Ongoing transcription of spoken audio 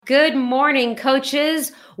Good morning,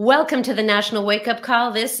 coaches. Welcome to the National Wake Up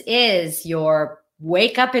Call. This is your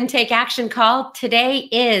Wake Up and Take Action call. Today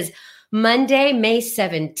is Monday, May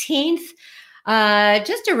 17th.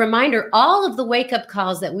 Just a reminder, all of the wake up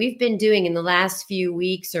calls that we've been doing in the last few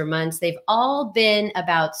weeks or months, they've all been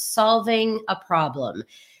about solving a problem.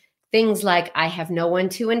 Things like, I have no one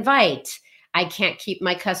to invite. I can't keep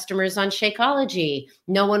my customers on Shakeology.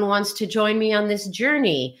 No one wants to join me on this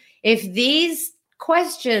journey. If these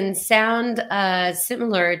questions sound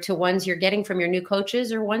similar to ones you're getting from your new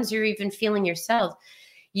coaches or ones you're even feeling yourself,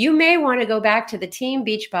 you may want to go back to the Team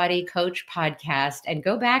Beachbody Coach podcast and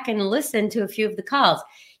go back and listen to a few of the calls.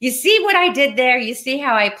 You see what I did there? You see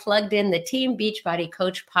how I plugged in the Team Beachbody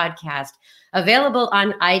Coach podcast, available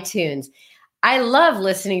on iTunes. I love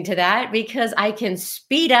listening to that because I can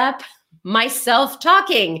speed up myself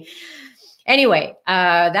talking. Anyway,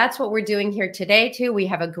 that's what we're doing here today, too. We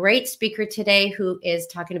have a great speaker today who is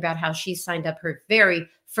talking about how she signed up her very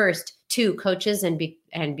first 2 coaches and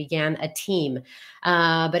began a team.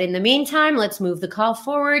 But in the meantime, let's move the call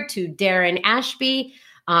forward to Darren Ashby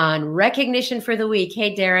on recognition for the week.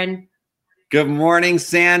 Hey, Darren. Good morning,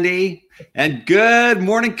 Sandy, and good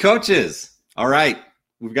morning, coaches. All right,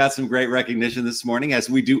 we've got some great recognition this morning, as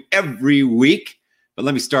we do every week. But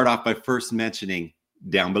let me start off by first mentioning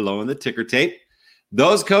down below in the ticker tape,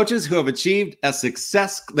 those coaches who have achieved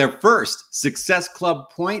their first Success Club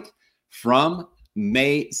point from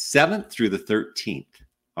May 7th through the 13th.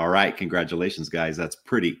 All right, congratulations, guys. That's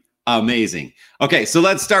pretty amazing. Okay, so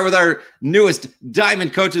let's start with our newest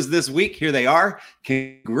Diamond coaches this week. Here they are.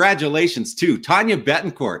 Congratulations to Tanya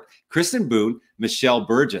Betancourt, Kristen Boone, Michelle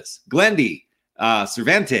Burgess, Glendy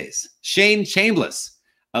Cervantes, Shane Chambliss,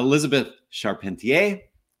 Elizabeth Charpentier,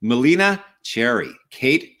 Melina Cherry,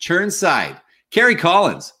 Kate Churnside, Carrie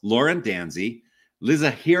Collins, Lauren Danzy,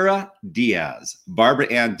 Lizahira Diaz,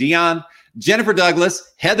 Barbara Ann Dion, Jennifer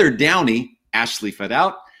Douglas, Heather Downey, Ashley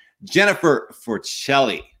Fadout, Jennifer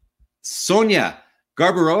Forcelli, Sonia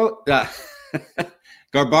Garbarowitz,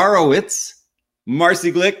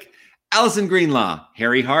 Marcy Glick, Allison Greenlaw,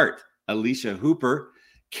 Harry Hart, Alicia Hooper,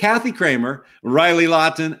 Kathy Kramer, Riley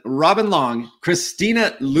Lawton, Robin Long,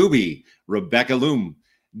 Christina Luby, Rebecca Loom,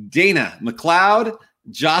 Dana McLeod,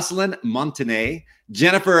 Jocelyn Montenay,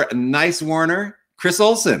 Jennifer Nice-Warner, Chris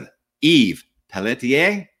Olson, Eve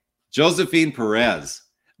Pelletier, Josephine Perez,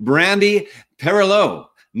 Brandy Perillo,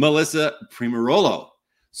 Melissa Primarolo,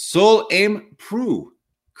 Sol Aim Prue,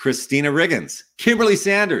 Christina Riggins, Kimberly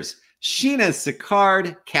Sanders, Sheena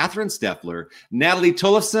Sicard, Catherine Steffler, Natalie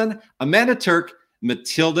Tollefson, Amanda Turk,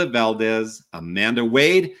 Matilda Valdez, Amanda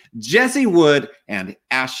Wade, Jesse Wood, and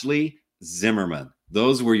Ashley Zimmerman.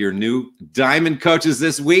 Those were your new Diamond coaches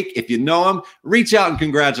this week. If you know them, reach out and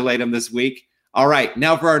congratulate them this week. All right,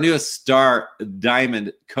 now for our newest Star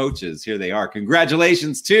Diamond coaches. Here they are.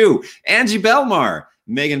 Congratulations to Angie Belmar,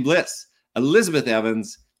 Megan Bliss, Elizabeth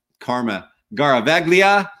Evans, Karma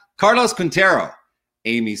Garavaglia, Carlos Quintero,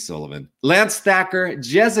 Amy Sullivan, Lance Thacker,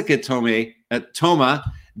 Jessica Toma,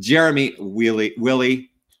 Jeremy Willie,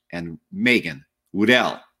 and Megan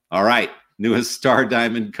Woodell. All right, newest Star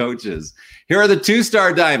Diamond coaches. Here are the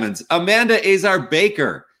 2-star diamonds: Amanda Azar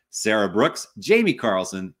Baker, Sarah Brooks, Jamie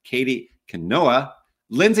Carlson, Katie Kanoa,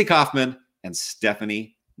 Lindsay Kaufman, and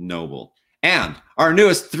Stephanie Noble. And our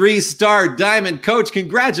newest 3-star diamond coach,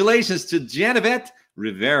 congratulations to Janovet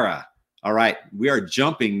Rivera. All right, we are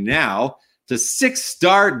jumping now to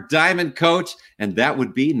 6-star diamond coach, and that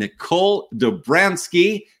would be Nicole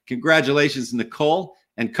Dobransky. Congratulations, Nicole.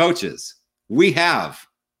 And coaches, we have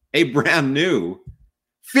a brand new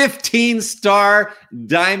 15-star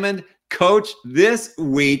diamond coach this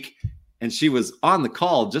week, and she was on the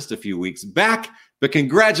call just a few weeks back. But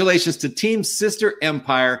congratulations to Team Sister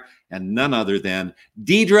Empire and none other than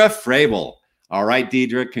Deidre Frabel. All right,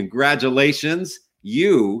 Deidre, congratulations.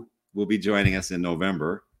 You will be joining us in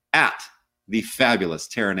November at the fabulous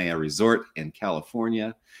Terranea Resort in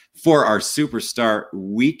California for our Superstar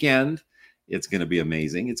Weekend. It's going to be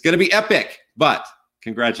amazing. It's going to be epic, but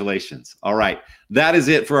congratulations. All right, that is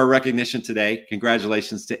it for our recognition today.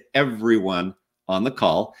 Congratulations to everyone on the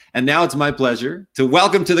call. And now it's my pleasure to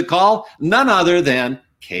welcome to the call none other than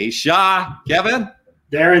Kay Shaw. Kevin?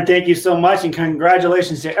 Darren, thank you so much, and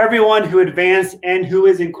congratulations to everyone who advanced and who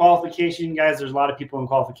is in qualification. Guys, there's a lot of people in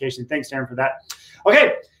qualification. Thanks, Darren, for that.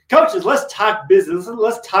 Okay, coaches, let's talk business.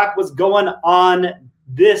 Let's talk what's going on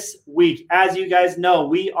this week. As you guys know,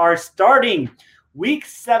 we are starting week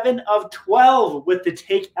 7 of 12 with the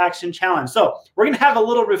Take Action Challenge. So we're going to have a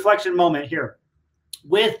little reflection moment here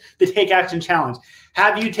with the Take Action Challenge.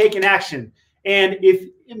 Have you taken action? And if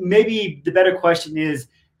maybe the better question is,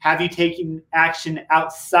 Have you taken action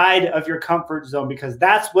outside of your comfort zone? Because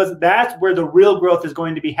that's where the real growth is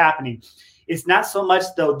going to be happening. It's not so much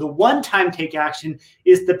the one-time take action,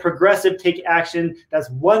 it's the progressive take action that's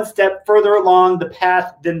one step further along the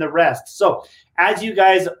path than the rest. So as you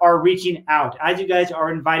guys are reaching out, as you guys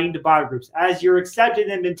are inviting to body groups, as you're accepting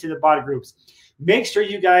them into the body groups, make sure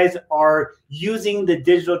you guys are using the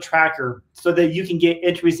digital tracker so that you can get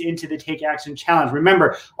entries into the Take Action Challenge.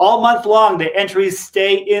 Remember, all month long, the entries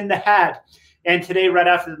stay in the hat. And today, right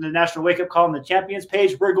after the National Wake Up Call on the Champions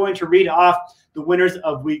page, we're going to read off the winners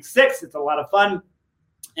of week 6. It's a lot of fun.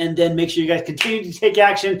 And then make sure you guys continue to take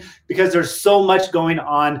action because there's so much going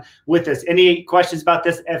on with this. Any questions about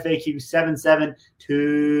this? FAQ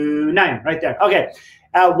 7729 right there. Okay.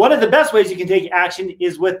 One of the best ways you can take action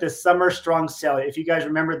is with the Summer Strong Sale. If you guys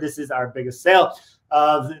remember, this is our biggest sale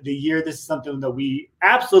of the year. This is something that we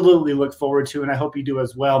absolutely look forward to, and I hope you do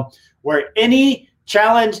as well, where any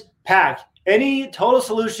challenge pack, any total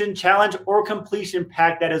solution challenge or completion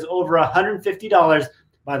pack that is over $150,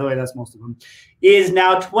 by the way, that's most of them, is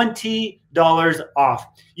now $20 off.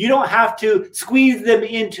 You don't have to squeeze them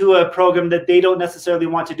into a program that they don't necessarily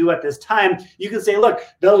want to do at this time. You can say, look,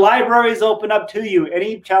 the library is open up to you.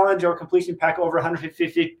 Any challenge or completion pack over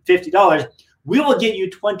 $150, we will get you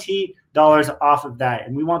 $20 off of that.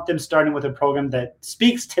 And we want them starting with a program that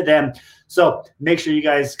speaks to them. So make sure you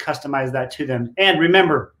guys customize that to them. And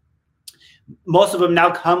remember, most of them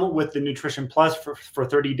now come with the Nutrition Plus for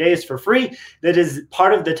 30 days for free. That is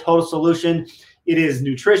part of the total solution. It is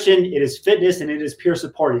nutrition, it is fitness, and it is peer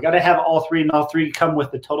support. You got to have all three, and all three come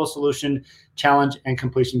with the total solution, challenge, and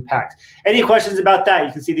completion packs. Any questions about that?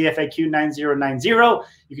 You can see the FAQ 9090.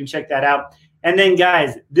 You can check that out. And then,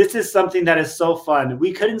 guys, this is something that is so fun.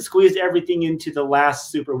 We couldn't squeeze everything into the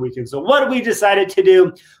last Super Weekend. So what we decided to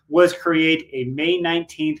do was create a May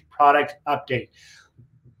 19th product update.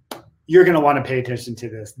 You're going to want to pay attention to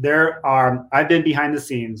this. I've been behind the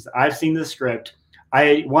scenes. I've seen the script.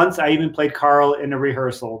 I even played Carl in a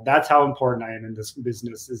rehearsal. That's how important I am in this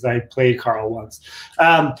business, is I played Carl once.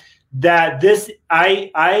 I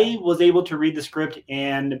was able to read the script,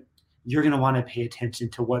 and you're going to want to pay attention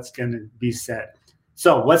to what's going to be said.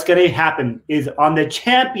 So what's going to happen is on the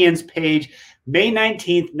Champions page, May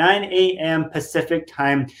 19th, 9 a.m. Pacific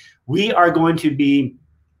time, we are going to be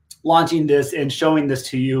launching this and showing this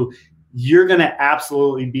to you. You're going to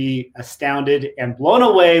absolutely be astounded and blown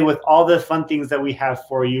away with all the fun things that we have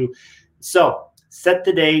for you. So set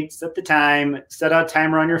the date, set the time, set a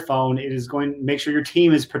timer on your phone. It is going to make sure your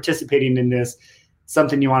team is participating in this,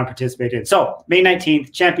 something you want to participate in. So May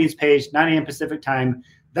 19th, Champions page, 9 a.m. Pacific time.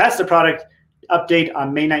 That's the product update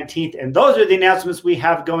on May 19th. And those are the announcements we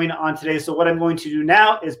have going on today. So what I'm going to do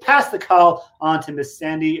now is pass the call on to Miss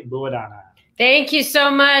Sandy Buadana. Thank you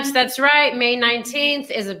so much. That's right. May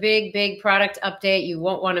 19th is a big, big product update. You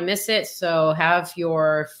won't want to miss it. So have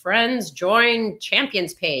your friends join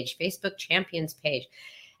Champions page, Facebook Champions page.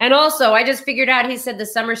 And also, I just figured out, he said the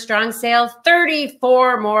Summer Strong Sale,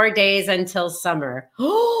 34 more days until summer.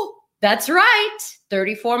 Oh, that's right.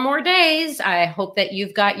 34 more days. I hope that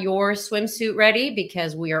you've got your swimsuit ready,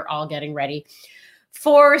 because we are all getting ready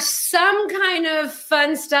for some kind of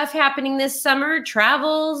fun stuff happening this summer,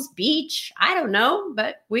 travels, beach, I don't know,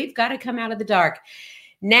 but we've got to come out of the dark.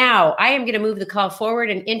 Now, I am going to move the call forward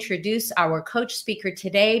and introduce our coach speaker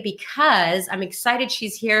today, because I'm excited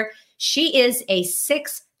she's here. She is a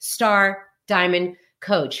 6-star diamond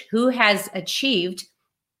coach who has achieved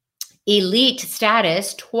elite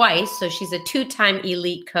status twice. So she's a 2-time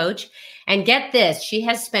elite coach. And get this, she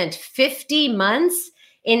has spent 50 months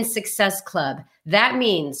in Success Club. That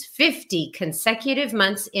means 50 consecutive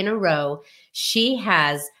months in a row. She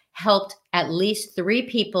has helped at least 3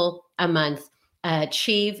 people a month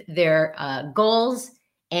achieve their goals,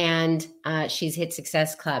 and she's hit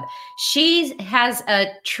Success Club. She has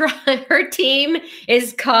her team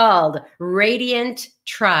is called Radiant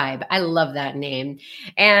Tribe. I love that name.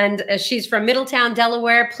 And she's from Middletown,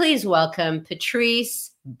 Delaware. Please welcome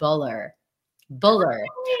Patrice Buller.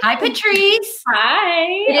 Hi, Patrice. Hi.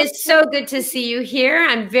 It is so good to see you here.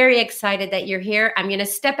 I'm very excited that you're here. I'm going to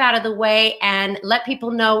step out of the way and let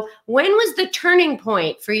people know, when was the turning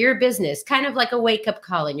point for your business? Kind of like a wake-up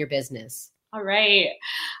call in your business. All right.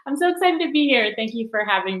 I'm so excited to be here. Thank you for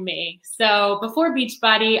having me. So before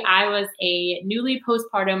Beachbody, I was a newly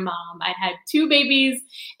postpartum mom. I'd had 2 babies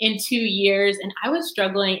in 2 years, and I was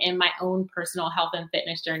struggling in my own personal health and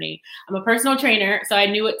fitness journey. I'm a personal trainer, so I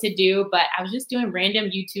knew what to do, but I was just doing random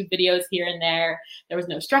YouTube videos here and there. There was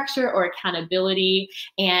no structure or accountability,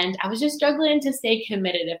 and I was just struggling to stay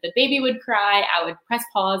committed. If the baby would cry, I would press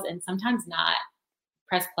pause and sometimes not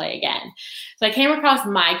press play again. So I came across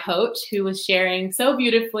my coach who was sharing so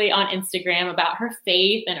beautifully on Instagram about her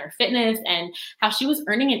faith and her fitness and how she was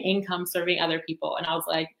earning an income serving other people. And I was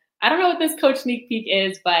like, I don't know what this coach sneak peek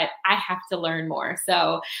is, but I have to learn more.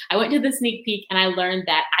 So I went to the sneak peek and I learned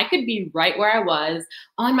that I could be right where I was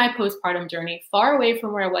on my postpartum journey, far away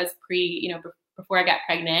from where I was before I got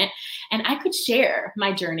pregnant. And I could share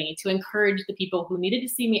my journey to encourage the people who needed to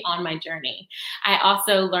see me on my journey. I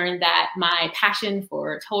also learned that my passion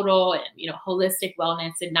for total and, holistic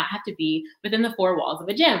wellness did not have to be within the four walls of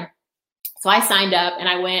a gym. So I signed up and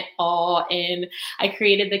I went all in. I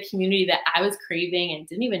created the community that I was craving and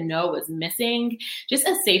didn't even know was missing. Just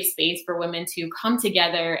a safe space for women to come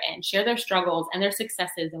together and share their struggles and their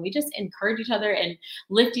successes. And we just encourage each other and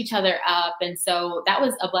lift each other up. And so that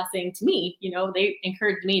was a blessing to me. They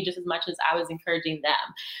encouraged me just as much as I was encouraging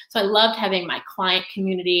them. So I loved having my client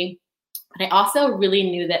community. But I also really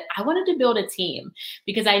knew that I wanted to build a team,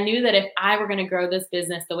 because I knew that if I were going to grow this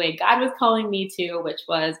business the way God was calling me to, which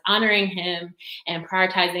was honoring Him and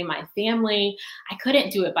prioritizing my family, I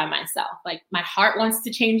couldn't do it by myself. Like, my heart wants to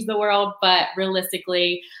change the world, but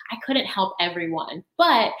realistically, I couldn't help everyone.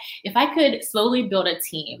 But if I could slowly build a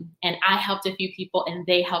team and I helped a few people and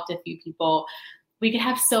they helped a few people, we could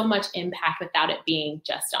have so much impact without it being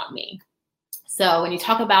just on me. So when you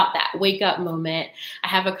talk about that wake up moment, I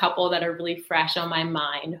have a couple that are really fresh on my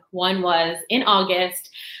mind. One was in August.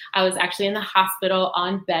 I was actually in the hospital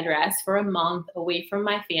on bed rest for a month, away from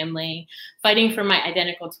my family, fighting for my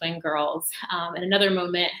identical twin girls. And another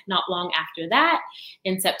moment not long after that,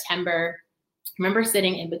 in September, I remember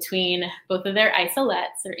sitting in between both of their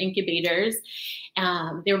isolettes, their incubators.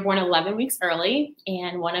 They were born 11 weeks early,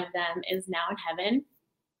 and one of them is now in heaven.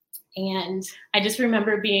 And I just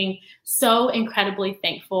remember being so incredibly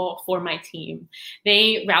thankful for my team.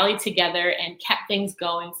 They rallied together and kept things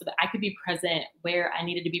going so that I could be present where I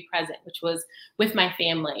needed to be present, which was with my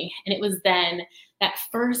family. And it was then that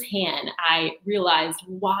firsthand I realized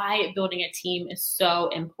why building a team is so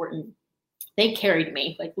important. They carried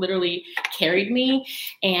me, like literally carried me.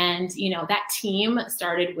 And, that team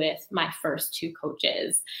started with my first two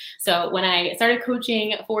coaches. So when I started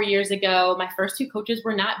coaching 4 years ago, my first two coaches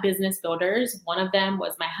were not business builders. One of them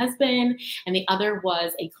was my husband, and the other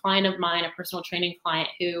was a client of mine, a personal training client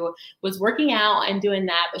who was working out and doing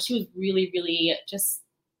that, but she was really, really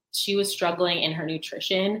she was struggling in her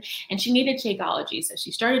nutrition and she needed Shakeology. So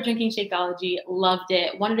she started drinking Shakeology, loved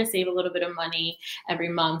it, wanted to save a little bit of money every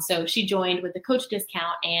month. So she joined with the coach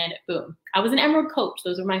discount, and boom, I was an Emerald coach.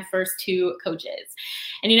 Those were my first two coaches.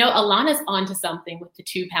 And Alana's onto something with the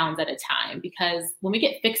 2 pounds at a time, because when we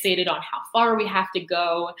get fixated on how far we have to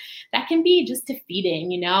go, that can be just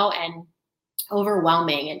defeating, and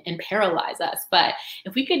overwhelming and paralyze us. But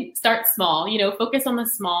if we could start small, focus on the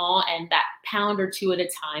small and that pound or two at a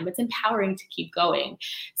time, it's empowering to keep going.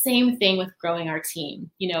 Same thing with growing our team.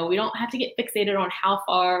 We don't have to get fixated on how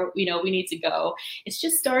far, we need to go. It's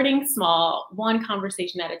just starting small, one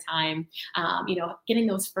conversation at a time, getting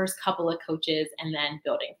those first couple of coaches and then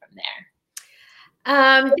building from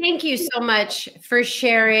there. Thank you so much for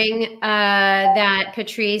sharing that,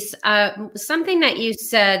 Patrice. Something that you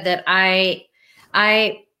said that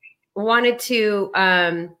I wanted to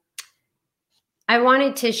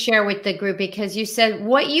share with the group, because you said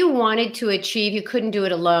what you wanted to achieve, you couldn't do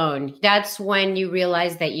it alone. That's when you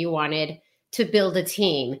realized that you wanted to build a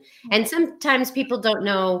team. And sometimes people don't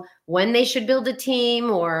know when they should build a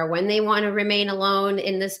team or when they want to remain alone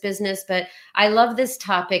in this business. But I love this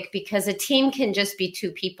topic because a team can just be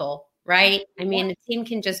two people, right? I mean, a team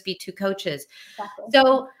can just be two coaches. Exactly.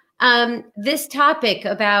 So this topic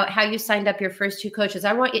about how you signed up your first two coaches,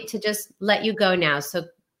 I want it to just let you go now. So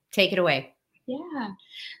take it away. Yeah.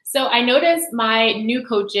 So I noticed my new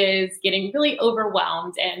coaches getting really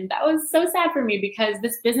overwhelmed, and that was so sad for me because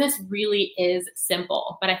this business really is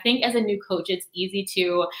simple. But I think as a new coach, it's easy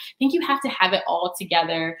to think you have to have it all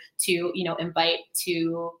together to, invite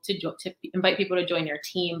invite people to join your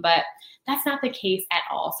team. But that's not the case at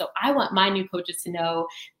all. So I want my new coaches to know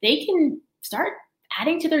they can start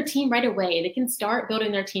adding to their team right away. They can start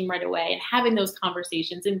building their team right away and having those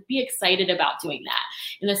conversations and be excited about doing that.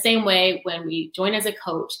 In the same way, when we join as a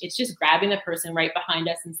coach, it's just grabbing the person right behind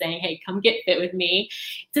us and saying, hey, come get fit with me.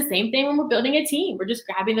 It's the same thing when we're building a team. We're just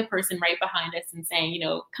grabbing the person right behind us and saying,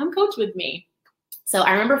 come coach with me. So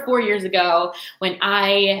I remember 4 years ago when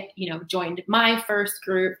I, joined my first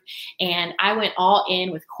group, and I went all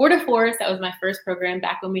in with Core de Force. That was my first program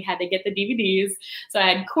back when we had to get the DVDs. So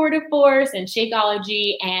I had Core de Force and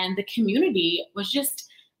Shakeology, and the community was just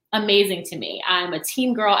amazing to me. I'm a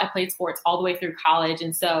team girl. I played sports all the way through college.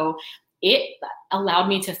 And so it allowed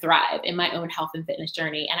me to thrive in my own health and fitness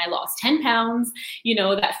journey. And I lost 10 pounds,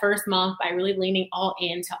 that first month by really leaning all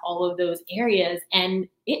into all of those areas. And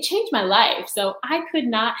it changed my life. So I could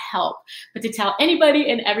not help but to tell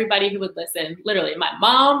anybody and everybody who would listen. Literally, my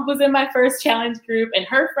mom was in my first challenge group and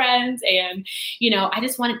her friends. And, I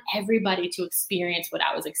just wanted everybody to experience what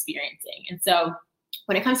I was experiencing. And so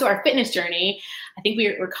when it comes to our fitness journey, I think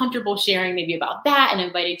we're comfortable sharing maybe about that and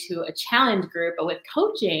invited to a challenge group. But with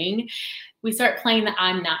coaching, we start playing the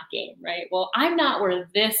I'm not game, right? Well, I'm not where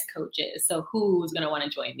this coach is, so who's going to want to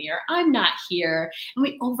join me? Or I'm not here. And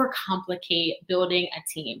we overcomplicate building a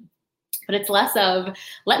team. But it's less of,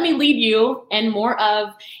 let me lead you, and more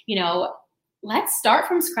of, let's start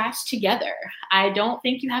from scratch together. I don't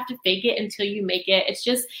think you have to fake it until you make it. It's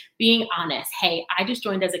just being honest. Hey, I just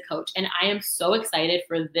joined as a coach and I am so excited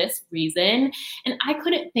for this reason. And I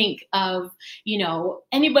couldn't think of,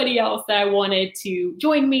 anybody else that I wanted to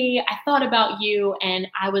join me. I thought about you and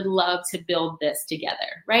I would love to build this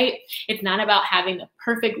together, right? It's not about having the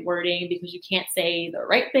perfect wording because you can't say the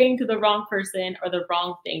right thing to the wrong person or the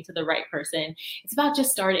wrong thing to the right person. It's about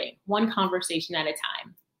just starting one conversation at a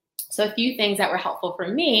time. So a few things that were helpful for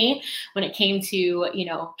me when it came to,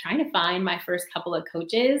 trying to find my first couple of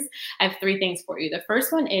coaches. I have 3 things for you. The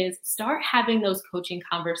first one is start having those coaching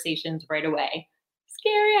conversations right away.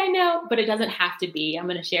 Scary, I know, but it doesn't have to be. I'm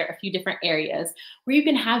going to share a few different areas where you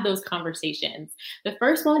can have those conversations. The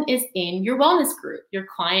first one is in your wellness group, your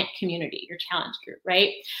client community, your challenge group,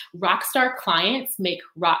 right? Rockstar clients make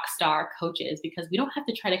rockstar coaches because we don't have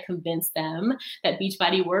to try to convince them that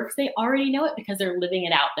Beachbody works. They already know it because they're living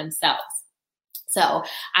it out themselves. So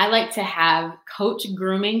I like to have coach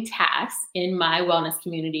grooming tasks in my wellness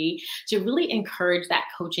community to really encourage that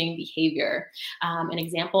coaching behavior. An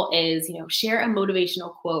example is, share a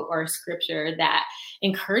motivational quote or a scripture that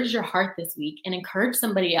encouraged your heart this week and encourage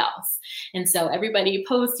somebody else. And so everybody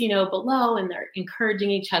posts, below and they're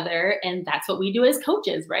encouraging each other. And that's what we do as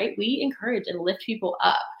coaches, right? We encourage and lift people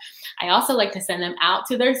up. I also like to send them out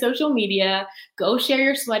to their social media, go share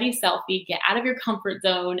your sweaty selfie, get out of your comfort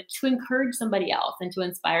zone to encourage somebody else and to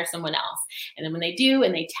inspire someone else. And then when they do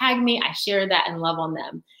and they tag me, I share that and love on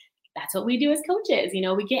them. That's what we do as coaches.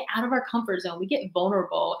 We get out of our comfort zone, we get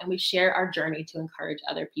vulnerable, and we share our journey to encourage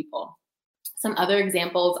other people. Some other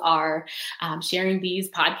examples are sharing these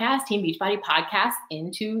podcasts, Team Beachbody podcasts,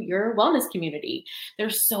 into your wellness community.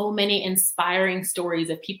 There's so many inspiring stories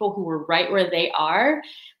of people who were right where they are.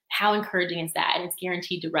 How encouraging is that? And it's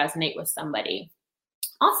guaranteed to resonate with somebody.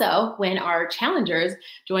 Also, when our challengers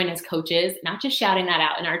join as coaches, not just shouting that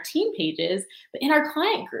out in our team pages, but in our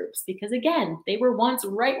client groups, because again, they were once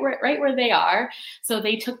right where they are. So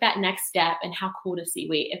they took that next step, and how cool to see,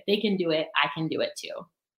 wait, if they can do it, I can do it too.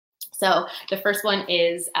 So the first one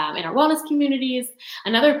is in our wellness communities.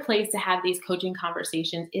 Another place to have these coaching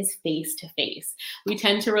conversations is face-to-face. We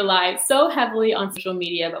tend to rely so heavily on social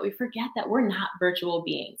media, but we forget that we're not virtual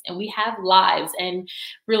beings and we have lives and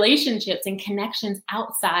relationships and connections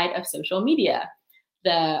outside of social media.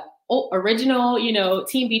 The original,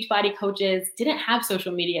 Team Beachbody coaches didn't have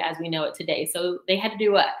social media as we know it today. So they had to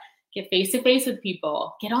do what? Get face-to-face with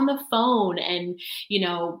people, get on the phone and,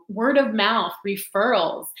 word of mouth,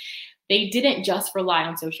 referrals. They didn't just rely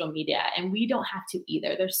on social media, and we don't have to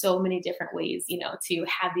either. There's so many different ways, to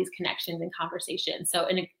have these connections and conversations. So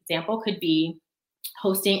an example could be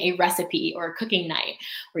hosting a recipe or a cooking night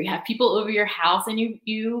where you have people over your house and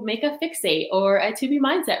you make a fixate or a To Be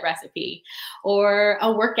Mindset recipe, or a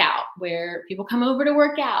workout where people come over to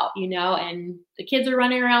work out, and the kids are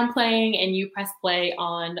running around playing and you press play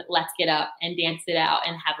on Let's Get Up and dance it out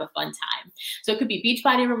and have a fun time. So it could be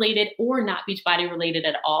Beachbody related or not Beachbody related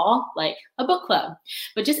at all, like a book club,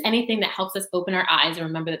 but just anything that helps us open our eyes and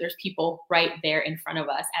remember that there's people right there in front of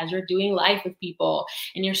us as you're doing life with people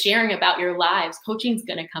and you're sharing about your lives. Coaching's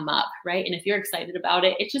going to come up, right? And if you're excited about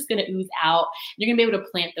it, it's just going to ooze out. You're going to be able to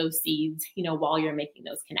plant those seeds, while you're making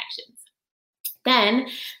those connections. Then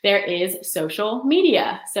there is social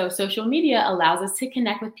media. So social media allows us to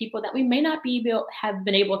connect with people that we may not have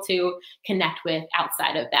been able to connect with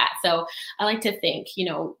outside of that. So I like to think,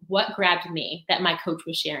 what grabbed me that my coach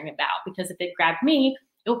was sharing about? Because if it grabbed me,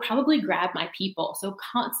 it will probably grab my people. So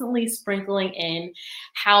constantly sprinkling in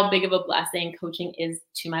how big of a blessing coaching is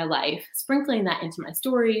to my life, sprinkling that into my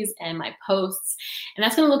stories and my posts. And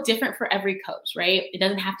that's going to look different for every coach, right? It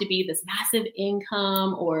doesn't have to be this massive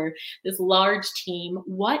income or this large team.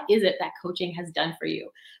 What is it that coaching has done for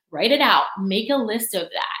you? Write it out. Make a list of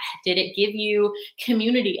that. Did it give you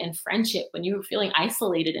community and friendship when you were feeling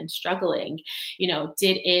isolated and struggling?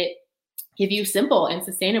 Did it give you simple and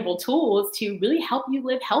sustainable tools to really help you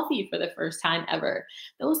live healthy for the first time ever.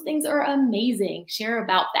 Those things are amazing. Share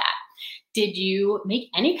about that. Did you make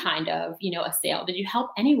any kind of, a sale? Did you help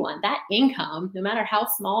anyone? That income, no matter how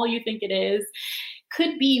small you think it is,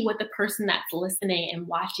 could be what the person that's listening and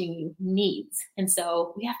watching you needs. And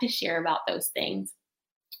so we have to share about those things.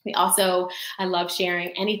 I love sharing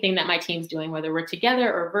anything that my team's doing, whether we're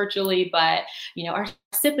together or virtually, but, our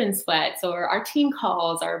sip and sweats or our team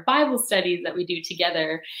calls, our Bible studies that we do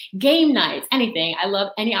together, game nights, anything. I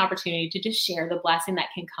love any opportunity to just share the blessing that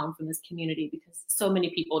can come from this community because so many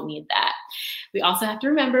people need that. We also have to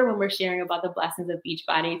remember when we're sharing about the blessings of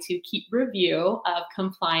Beachbody to keep review of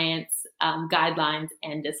compliance guidelines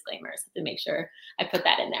and disclaimers to make sure I put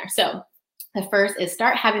that in there. So the first is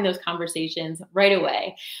start having those conversations right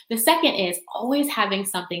away. The second is always having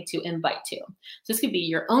something to invite to. So this could be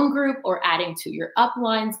your own group or adding to your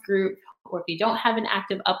uplines group. Or if you don't have an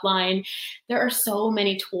active upline, there are so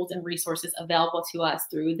many tools and resources available to us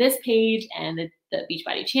through this page and the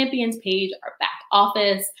Beachbody Champions page, our back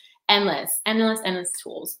office, endless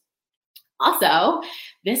tools. Also,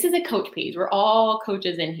 this is a coach page. We're all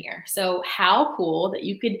coaches in here. So how cool that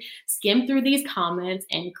you could skim through these comments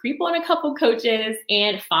and creep on a couple coaches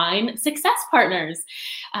and find success partners.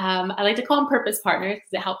 I like to call them purpose partners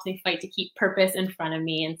because it helps me fight to keep purpose in front of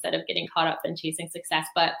me instead of getting caught up in chasing success.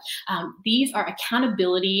 But these are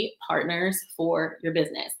accountability partners for your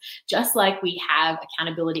business. Just like we have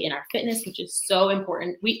accountability in our fitness, which is so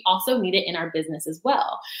important, we also need it in our business as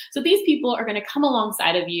well. So these people are going to come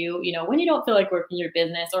alongside of you, when you don't feel like working your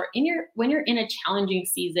business or when you're in a challenging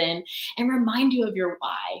season, and remind you of your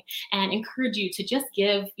why and encourage you to just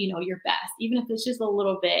give, your best, even if it's just a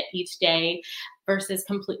little bit each day versus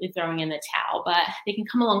completely throwing in the towel. But they can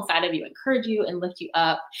come alongside of you, encourage you and lift you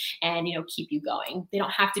up and, keep you going. They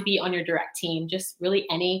don't have to be on your direct team, just really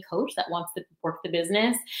any coach that wants to work the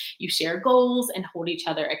business. You share goals and hold each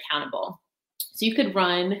other accountable. So you could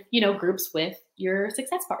run, groups with your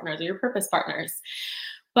success partners or your purpose partners.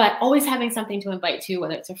 But always having something to invite to,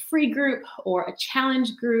 whether it's a free group or a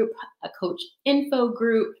challenge group, a coach info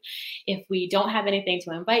group. If we don't have anything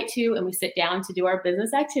to invite to and we sit down to do our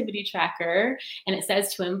business activity tracker and it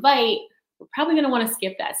says to invite, we're probably going to want to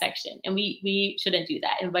skip that section. And we shouldn't do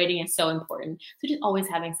that. Inviting is so important. So just always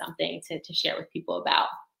having something to share with people about.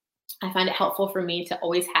 I find it helpful for me to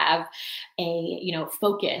always have a,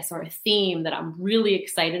 focus or a theme that I'm really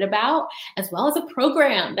excited about, as well as a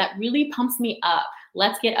program that really pumps me up.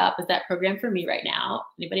 Let's Get Up is that program for me right now.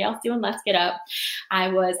 Anybody else doing Let's Get Up? I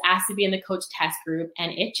was asked to be in the coach test group,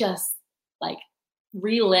 and it just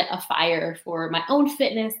relit a fire for my own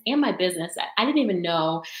fitness and my business that I didn't even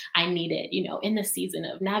know I needed, in the season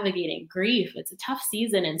of navigating grief. It's a tough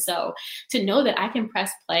season. And so to know that I can press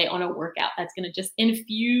play on a workout that's going to just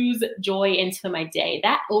infuse joy into my day,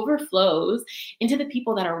 that overflows into the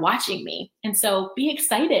people that are watching me. And so be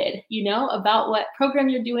excited, about what program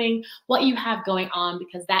you're doing, what you have going on,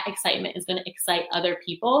 because that excitement is going to excite other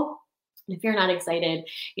people. And if you're not excited,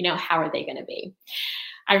 how are they going to be?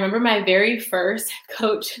 I remember my very first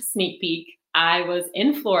coach sneak peek. I was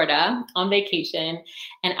in Florida on vacation,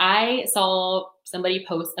 and I saw somebody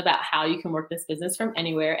post about how you can work this business from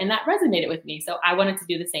anywhere, and that resonated with me. So I wanted to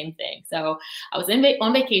do the same thing. So I was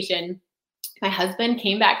on vacation. My husband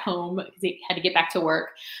came back home because he had to get back to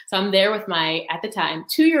work. So I'm there with my, at the time,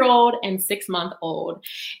 2-year-old and 6-month-old.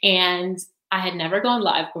 And I had never gone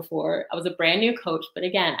live before. I was a brand new coach. But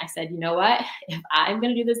again, I said, you know what? If I'm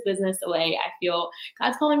going to do this business the way I feel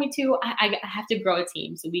God's calling me to, I have to grow a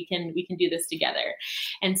team so we can do this together.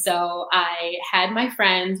 And so I had my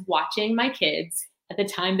friends watching my kids. At the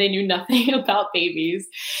time, they knew nothing about babies.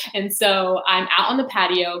 And so I'm out on the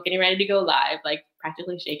patio getting ready to go live,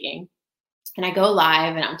 practically shaking. And I go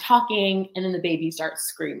live and I'm talking, and then the baby starts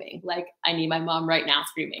screaming. I need my mom right now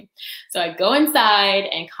screaming. So I go inside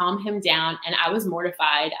and calm him down, and I was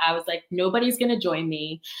mortified. I was like, nobody's going to join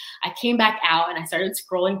me. I came back out and I started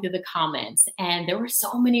scrolling through the comments, and there were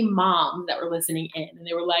so many moms that were listening in, and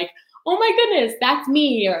they were like, oh my goodness, that's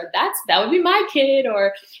me, or that would be my kid,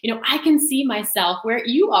 or, I can see myself where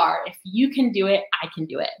you are. If you can do it, I can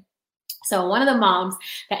do it. So one of the moms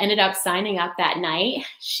that ended up signing up that night,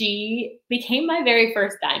 she became my very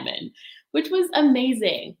first diamond, which was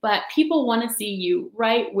amazing. But people want to see you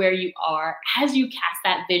right where you are as you cast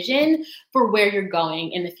that vision for where you're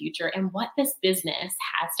going in the future and what this business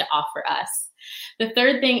has to offer us. The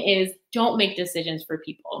third thing is, don't make decisions for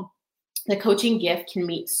people. the coaching gift can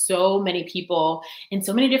meet so many people in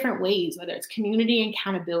so many different ways, whether it's community and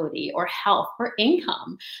accountability or health or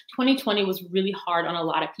income. 2020 was really hard on a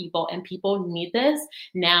lot of people, and people need this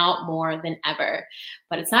now more than ever.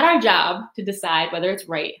 But it's not our job to decide whether it's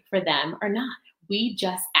right for them or not. We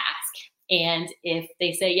just ask. And if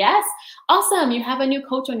they say yes, awesome, you have a new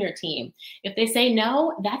coach on your team. If they say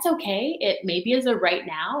no, that's okay. It maybe is a right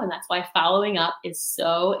now, and that's why following up is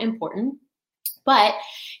so important. But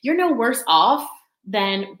you're no worse off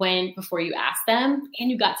than when before you ask them and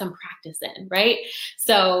you got some practice in, right?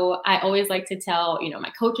 So I always like to tell,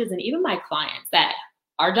 my coaches and even my clients that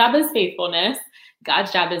our job is faithfulness.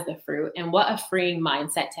 God's job is the fruit. And what a freeing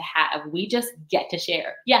mindset to have. We just get to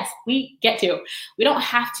share. Yes, we get to. We don't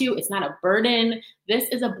have to. It's not a burden. This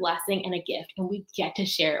is a blessing and a gift. And we get to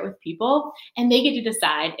share it with people. And they get to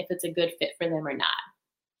decide if it's a good fit for them or not.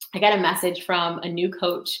 I got a message from a new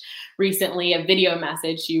coach recently, a video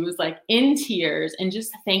message. She was like in tears and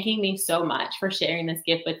just thanking me so much for sharing this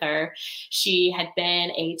gift with her. She had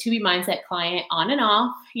been a 2B Mindset client on and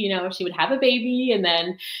off. She would have a baby and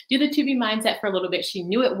then do the 2B Mindset for a little bit. She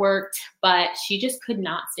knew it worked, but she just could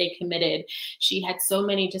not stay committed. She had so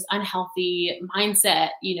many just unhealthy mindset,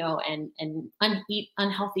 and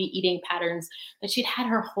unhealthy eating patterns that she'd had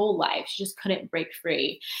her whole life. She just couldn't break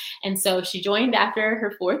free. And so she joined after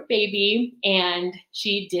her 4th baby, and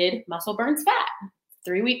she did Muscle Burns Fat,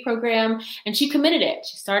 3-week program, and she committed it.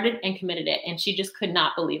 She started and committed it, and she just could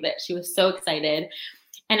not believe it. She was so excited.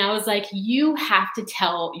 And I was like, you have to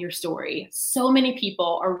tell your story. So many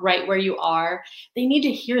people are right where you are. They need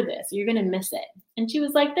to hear this. You're going to miss it. And she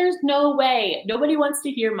was like, there's no way. Nobody wants to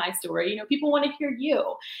hear my story. People want to hear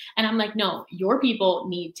you. And I'm like, no, your people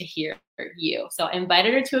need to hear you. So I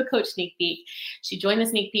invited her to a coach sneak peek. She joined the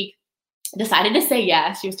sneak peek. Decided to say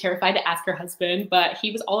yes. She was terrified to ask her husband, but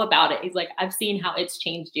he was all about it. He's like, I've seen how it's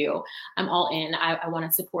changed you. I'm all in. I want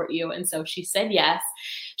to support you. And so she said yes.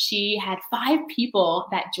 She had 5 people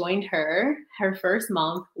that joined her first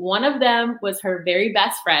month. One of them was her very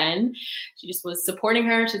best friend. She just was supporting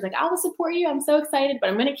her. She's like, I will support you. I'm so excited, but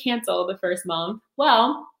I'm going to cancel the first month.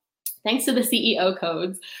 Well, thanks to the CEO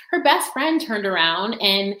codes, her best friend turned around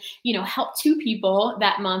and, helped 2 people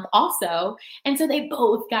that month also. And so they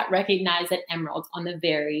both got recognized at Emeralds on the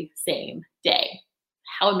very same day.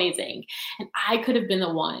 How amazing. And I could have been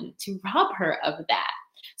the one to rob her of that.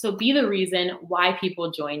 So be the reason why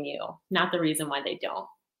people join you, not the reason why they don't.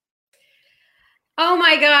 Oh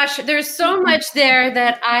my gosh, there's so much there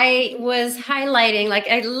that I was highlighting. Like,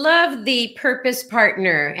 I love the purpose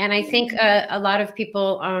partner. And I think a lot of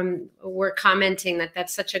people were commenting that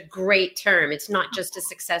that's such a great term. It's not just a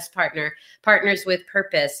success partner, partners with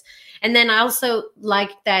purpose. And then I also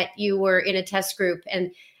like that you were in a test group.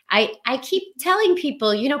 And I keep telling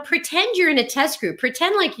people, pretend you're in a test group.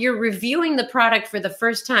 Pretend like you're reviewing the product for the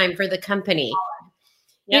first time for the company.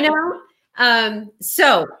 Yep.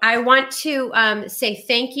 So I want to say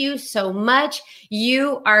thank you so much.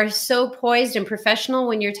 You are so poised and professional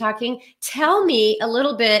when you're talking. Tell me a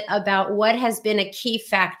little bit about what has been a key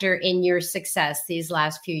factor in your success these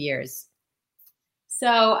last few years. So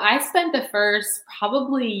I spent the first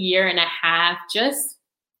probably year and a half just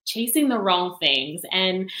chasing the wrong things.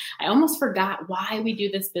 And I almost forgot why we do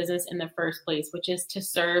this business in the first place, which is to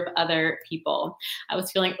serve other people. I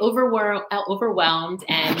was feeling overwhelmed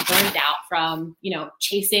and burned out from,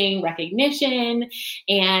 chasing recognition.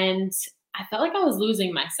 And I felt like I was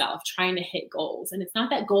losing myself trying to hit goals. And it's not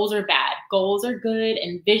that goals are bad. Goals are good,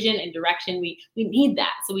 and vision and direction. We need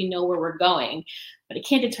that so we know where we're going, but it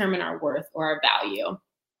can't determine our worth or our value.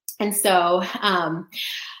 And so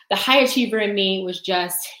the high achiever in me was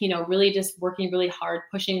just, really just working really hard,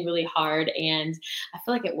 pushing really hard. And I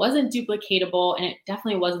feel like it wasn't duplicatable, and it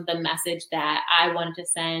definitely wasn't the message that I wanted to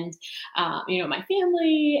send, my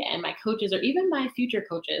family and my coaches, or even my future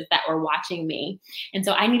coaches that were watching me. And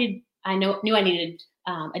so I knew I needed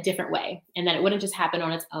a different way, and that it wouldn't just happen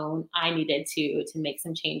on its own. I needed to make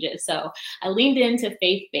some changes. So I leaned into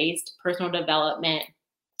faith-based personal development.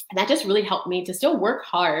 And that just really helped me to still work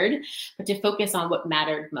hard, but to focus on what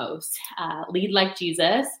mattered most. Lead Like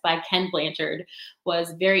Jesus by Ken Blanchard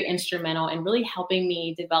was very instrumental in really helping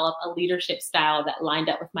me develop a leadership style that lined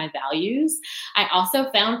up with my values. I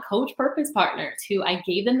also found coach purpose partners who I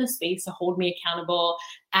gave them the space to hold me accountable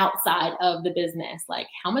outside of the business, like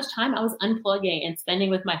how much time I was unplugging and spending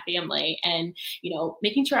with my family, and,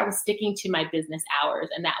 making sure I was sticking to my business hours.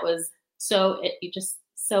 And that was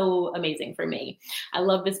so amazing for me. I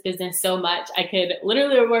love this business so much. I could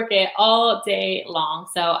literally work it all day long.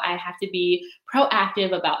 So I have to be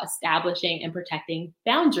proactive about establishing and protecting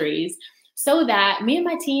boundaries so that me and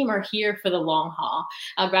my team are here for the long haul.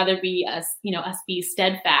 I'd rather be us be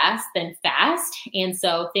steadfast than fast. And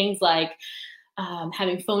so things like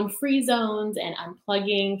having phone-free zones and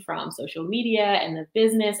unplugging from social media and the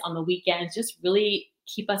business on the weekends just really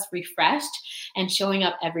keep us refreshed and showing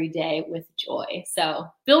up every day with joy. So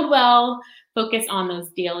build well, focus on those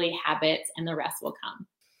daily habits, and the rest will come.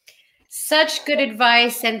 Such good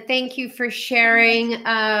advice. And thank you for sharing,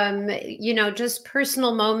 just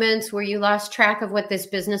personal moments where you lost track of what this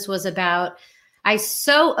business was about. I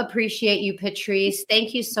so appreciate you, Patrice.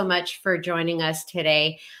 Thank you so much for joining us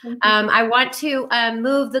today. I want to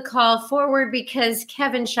move the call forward because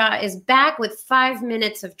Kevin Shaw is back with 5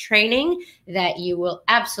 minutes of training that you will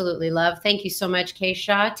absolutely love. Thank you so much, Kay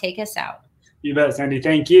Shaw. Take us out. You bet, Sandy.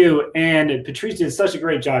 Thank you. And Patrice did such a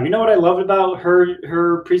great job. You know what I loved about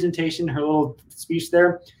her presentation, her little speech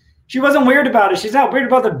there? She wasn't weird about it. She's not weird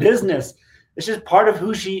about the business. It's just part of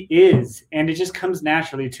who she is, and it just comes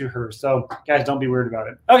naturally to her. So, guys, don't be weird about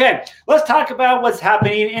it. Okay, let's talk about what's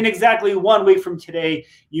happening in exactly 1 week from today.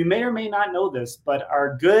 You may or may not know this, but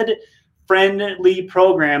our good friendly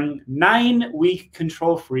program, 9-week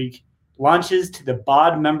Control Freak, launches to the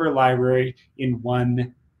BOD member library in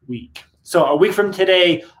 1 week. So a week from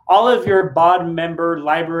today, all of your BOD member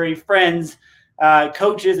library friends,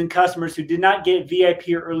 coaches, and customers who did not get VIP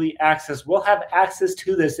or early access will have access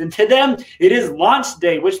to this. And to them, it is launch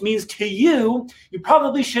day, which means to you, you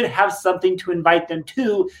probably should have something to invite them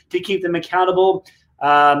to keep them accountable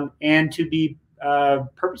and to be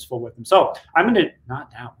purposeful with them. So I'm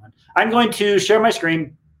going to share my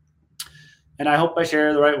screen, and I hope I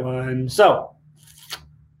share the right one. So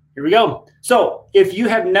here we go. So if you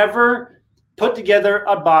have never put together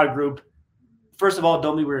a BOD group, first of all,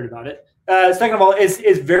 don't be weird about it. Second of all,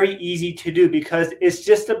 it's very easy to do because it's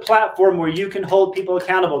just a platform where you can hold people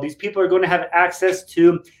accountable. These people are going to have access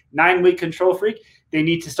to 9-week Control Freak. They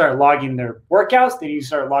need to start logging their workouts. They need to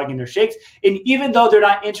start logging their shakes. And even though they're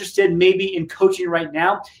not interested maybe in coaching right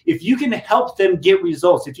now, if you can help them get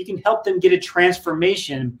results, if you can help them get a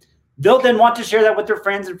transformation, they'll then want to share that with their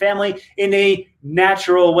friends and family in a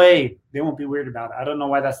natural way. They won't be weird about it. I don't know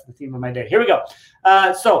why that's the theme of my day. Here we go.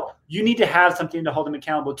 So you need to have something to hold them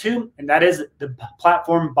accountable to, and that is the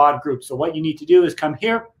platform BOD Group. So what you need to do is come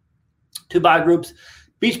here to BOD Groups,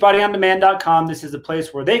 beachbodyondemand.com. This is the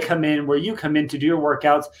place where they come in, where you come in to do your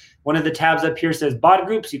workouts. One of the tabs up here says BOD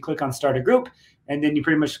Groups. You click on Start a Group, and then you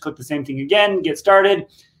pretty much click the same thing again, get started,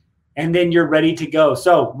 and then you're ready to go.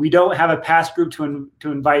 So we don't have a past group to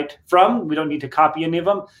invite from. We don't need to copy any of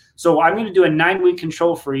them. So I'm going to do a 9-week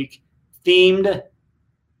Control Freak themed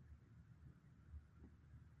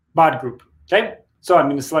BOD group. Okay. So I'm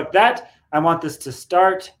going to select that. I want this to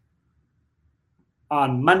start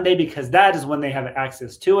on Monday because that is when they have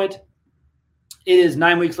access to it. It is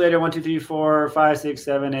 9 weeks later. 1, 2, 3, 4, 5, 6,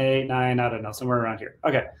 7, 8, 9. I don't know. Somewhere around here.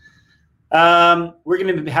 Okay. We're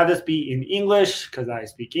going to have this be in English because I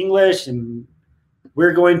speak English, and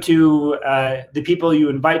we're going to the people you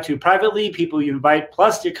invite to privately, people you invite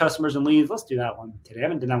plus your customers and leads. Let's do that one today. I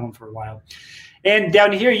haven't done that one for a while. And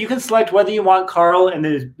down here, you can select whether you want Carl and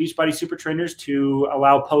the Beachbody Super Trainers to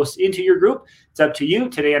allow posts into your group. It's up to you.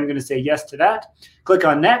 Today, I'm going to say yes to that. Click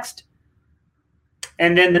on Next.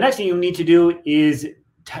 And then the next thing you need to do is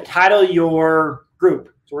title your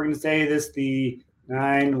group. So we're going to say this the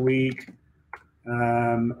 9-week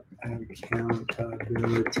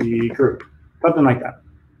accountability group. Something like that.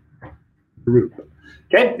 Group.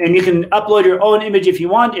 Okay, and you can upload your own image if you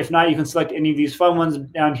want. If not, you can select any of these fun ones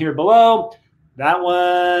down here below. That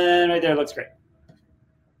one right there looks great.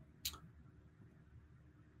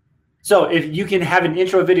 So if you can have an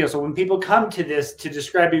intro video, so when people come to this to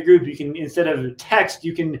describe your group, you can, instead of text,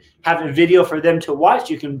 you can have a video for them to watch.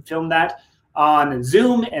 You can film that on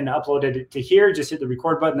Zoom and upload it to here. Just hit the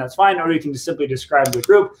record button, that's fine. Or you can just simply describe the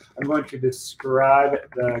group. I'm going to describe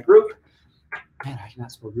the group. Man, I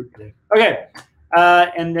cannot spell group today. Okay.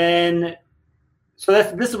 And then, so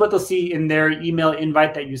this is what they'll see in their email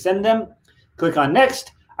invite that you send them. Click on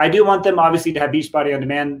Next. I do want them obviously to have Beachbody On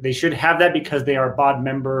Demand. They should have that because they are BOD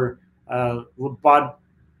member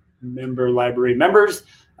library members.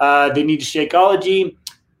 They need Shakeology,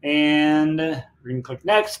 and we're going to click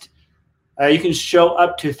Next. You can show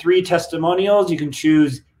up to 3 testimonials. You can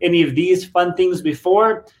choose any of these fun things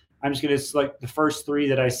before. I'm just going to select the first 3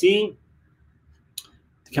 that I see.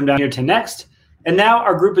 Come down here to Next. And now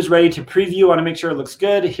our group is ready to preview. I want to make sure it looks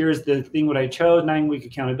good. Here's the thing what I chose, 9-week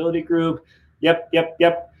accountability group. Yep.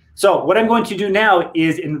 So what I'm going to do now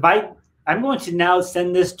is I'm going to now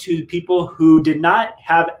send this to people who did not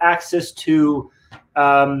have access to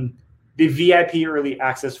the VIP early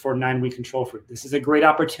access for 9-week control freak. This is a great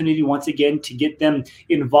opportunity, once again, to get them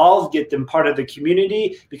involved, get them part of the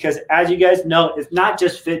community, because as you guys know, it's not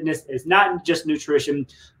just fitness, it's not just nutrition,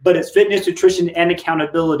 but it's fitness, nutrition, and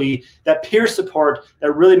accountability, that peer support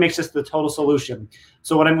that really makes us the total solution.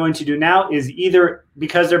 So what I'm going to do now is, either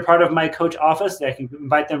because they're part of my coach office, I can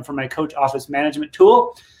invite them for my coach office management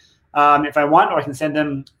tool if I want, or I can send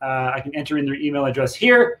them, I can enter in their email address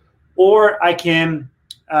here, or I can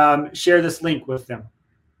share this link with them.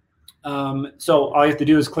 So all you have to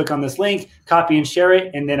do is click on this link, copy and share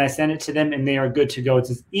it, and then I send it to them, and they are good to go. It's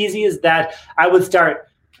as easy as that. I would start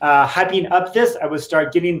hyping up this. I would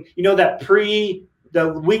start getting, that the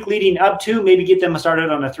week leading up to, maybe get them started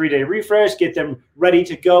on a 3-day refresh, get them ready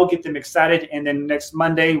to go, get them excited. And then next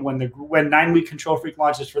Monday, when 9-week control freak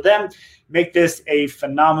launches for them, make this a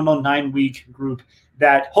phenomenal 9-week group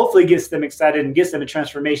that hopefully gets them excited and gets them a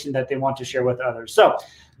transformation that they want to share with others. So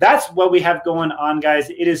that's what we have going on, guys.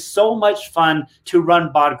 It is so much fun to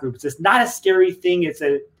run BOD groups. It's not a scary thing. It's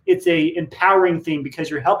a empowering thing, because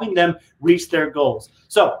you're helping them reach their goals.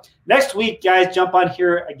 So next week, guys, jump on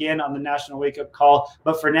here again on the National Wake Up Call.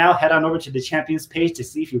 But for now, head on over to the champions page to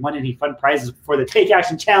see if you want any fun prizes for the Take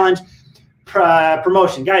Action Challenge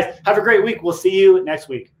promotion. Guys, have a great week. We'll see you next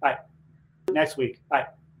week. Bye. Next week. Bye.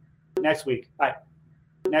 Next week. Bye.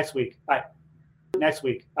 Next week. Bye. Next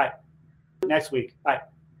week. Bye. Next week. Bye.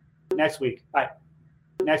 Next week. Bye.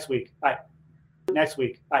 Next week. Bye. Next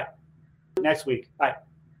week. Bye. Next week. Bye.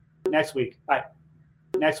 Next week. Bye.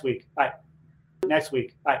 Next week. Bye. Next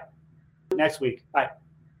week. Bye. Next week. Bye.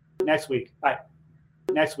 Next week. Bye.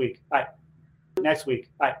 Next week. Bye. Next week.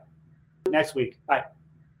 Bye. Next week. Bye.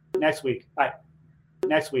 Next week. Bye.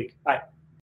 Next week. Bye.